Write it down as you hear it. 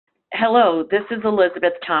Hello, this is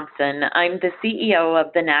Elizabeth Thompson. I'm the CEO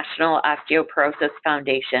of the National Osteoporosis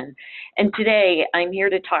Foundation, and today I'm here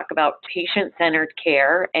to talk about patient-centered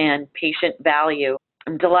care and patient value.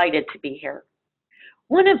 I'm delighted to be here.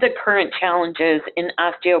 One of the current challenges in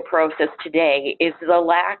osteoporosis today is the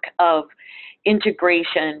lack of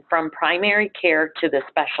integration from primary care to the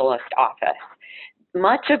specialist office.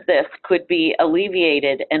 Much of this could be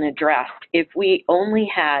alleviated and addressed if we only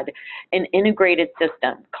had an integrated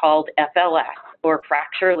system called FLS, or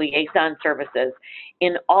Fracture Liaison Services,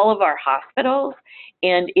 in all of our hospitals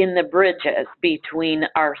and in the bridges between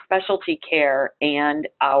our specialty care and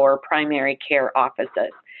our primary care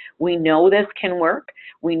offices. We know this can work.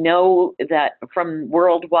 We know that from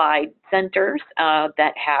worldwide centers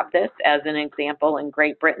that have this, as an example in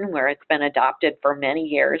Great Britain, where it's been adopted for many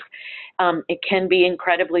years, it can be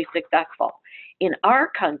incredibly successful. In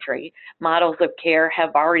our country, models of care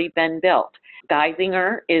have already been built.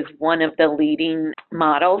 Geisinger is one of the leading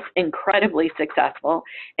models, incredibly successful,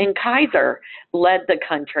 and Kaiser led the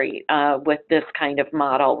country with this kind of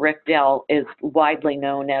model. Rick Dell is widely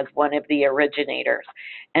known as one of the originators.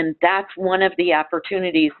 And that's one of the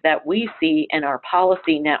opportunities that we see in our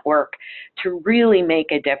policy network to really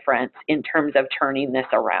make a difference in terms of turning this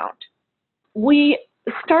around. We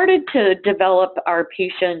started to develop our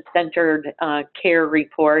patient-centered care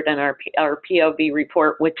report and our POV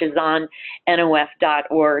report, which is on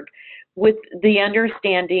NOF.org, with the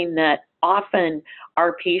understanding that often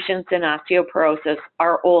our patients in osteoporosis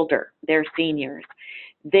are older, they're seniors.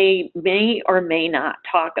 They may or may not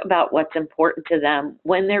talk about what's important to them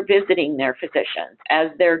when they're visiting their physicians, as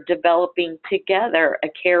they're developing together a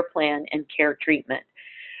care plan and care treatment.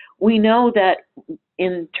 We know that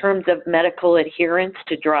in terms of medical adherence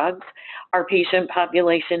to drugs, our patient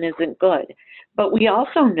population isn't good. But we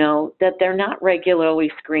also know that they're not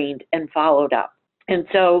regularly screened and followed up. And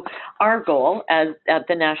so our goal at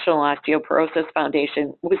the National Osteoporosis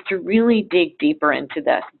Foundation was to really dig deeper into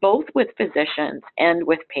this, both with physicians and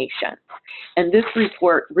with patients. And this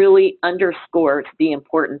report really underscores the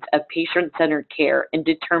importance of patient-centered care in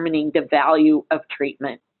determining the value of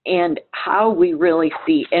treatment, and how we really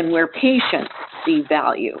see, and where patients see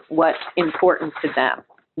value, what's important to them.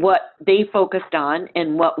 What they focused on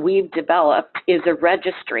and what we've developed is a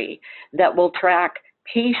registry that will track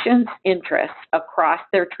patients' interests across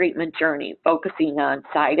their treatment journey, focusing on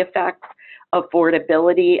side effects,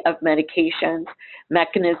 affordability of medications,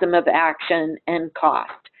 mechanism of action, and cost.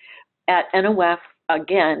 At NOF,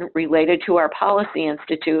 again, related to our Policy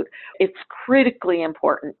Institute, it's critically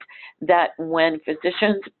important that when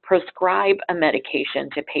physicians prescribe a medication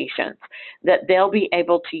to patients, that they'll be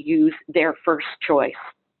able to use their first choice.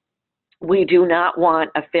 We do not want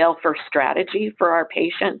a fail-first strategy for our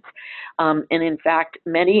patients. And in fact,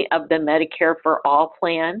 many of the Medicare for All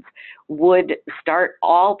plans would start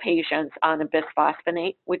all patients on a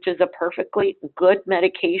bisphosphonate, which is a perfectly good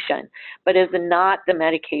medication, but is not the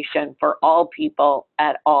medication for all people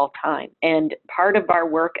at all times. And part of our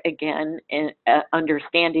work, again, in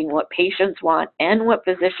understanding what patients want and what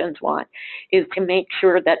physicians want, is to make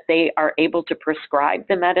sure that they are able to prescribe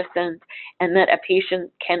the medicines and that a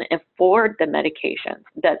patient can afford the medications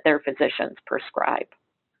that their physicians prescribe.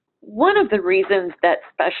 One of the reasons that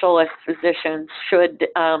specialist physicians should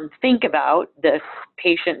think about this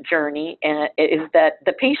patient journey is that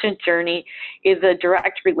the patient journey is a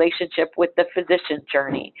direct relationship with the physician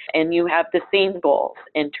journey, and you have the same goals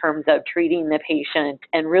in terms of treating the patient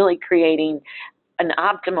and really creating an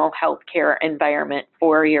optimal healthcare environment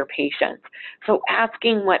for your patients. So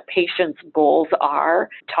asking what patients' goals are,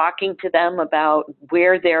 talking to them about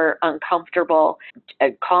where they're uncomfortable,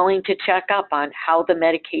 calling to check up on how the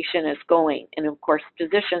medication is going. And of course,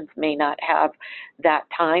 physicians may not have that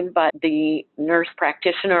time, but the nurse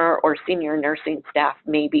practitioner or senior nursing staff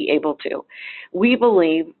may be able to. We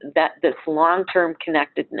believe that this long-term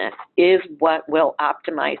connectedness is what will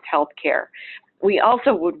optimize healthcare. We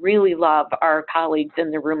also would really love our colleagues in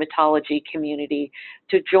the rheumatology community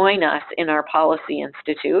to join us in our Policy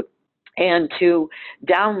Institute and to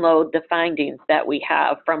download the findings that we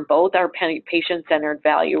have from both our patient-centered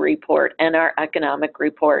value report and our economic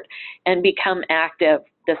report and become active,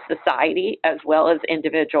 the society as well as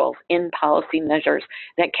individuals, in policy measures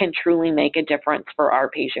that can truly make a difference for our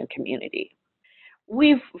patient community.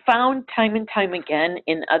 We've found time and time again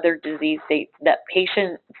in other disease states that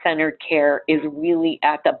patient-centered care is really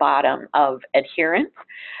at the bottom of adherence,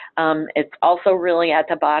 It's also really at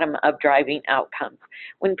the bottom of driving outcomes.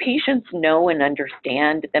 When patients know and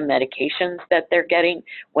understand the medications that they're getting,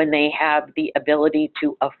 when they have the ability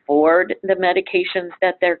to afford the medications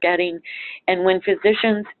that they're getting, and when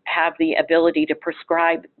physicians have the ability to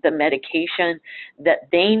prescribe the medication that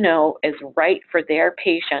they know is right for their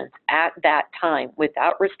patients at that time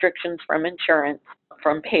without restrictions from insurance,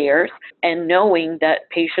 from payers, and knowing that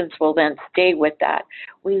patients will then stay with that,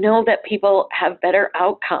 we know that people have better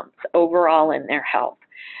outcomes overall in their health.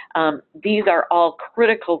 These are all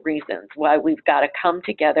critical reasons why we've got to come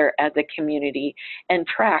together as a community and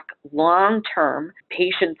track long-term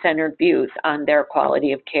patient-centered views on their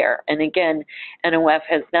quality of care. And again, NOF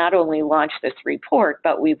has not only launched this report,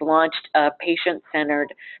 but we've launched a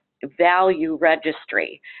patient-centered value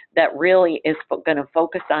registry that really is going to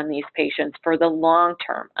focus on these patients for the long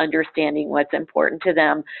term, understanding what's important to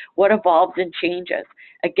them, what evolves and changes.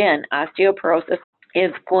 Again, osteoporosis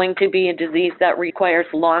is going to be a disease that requires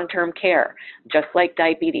long-term care, just like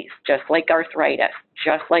diabetes, just like arthritis,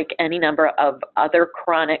 just like any number of other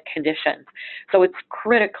chronic conditions. So it's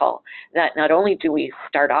critical that not only do we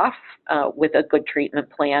start off with a good treatment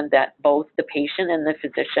plan that both the patient and the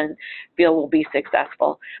physician feel will be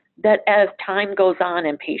successful, that as time goes on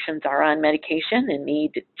and patients are on medication and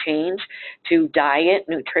need change to diet,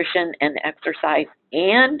 nutrition, and exercise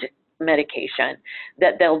and medication,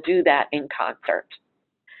 that they'll do that in concert.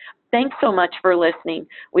 Thanks so much for listening.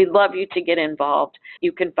 We'd love you to get involved.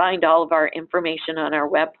 You can find all of our information on our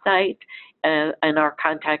website and our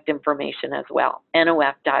contact information as well,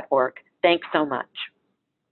 nof.org. Thanks so much.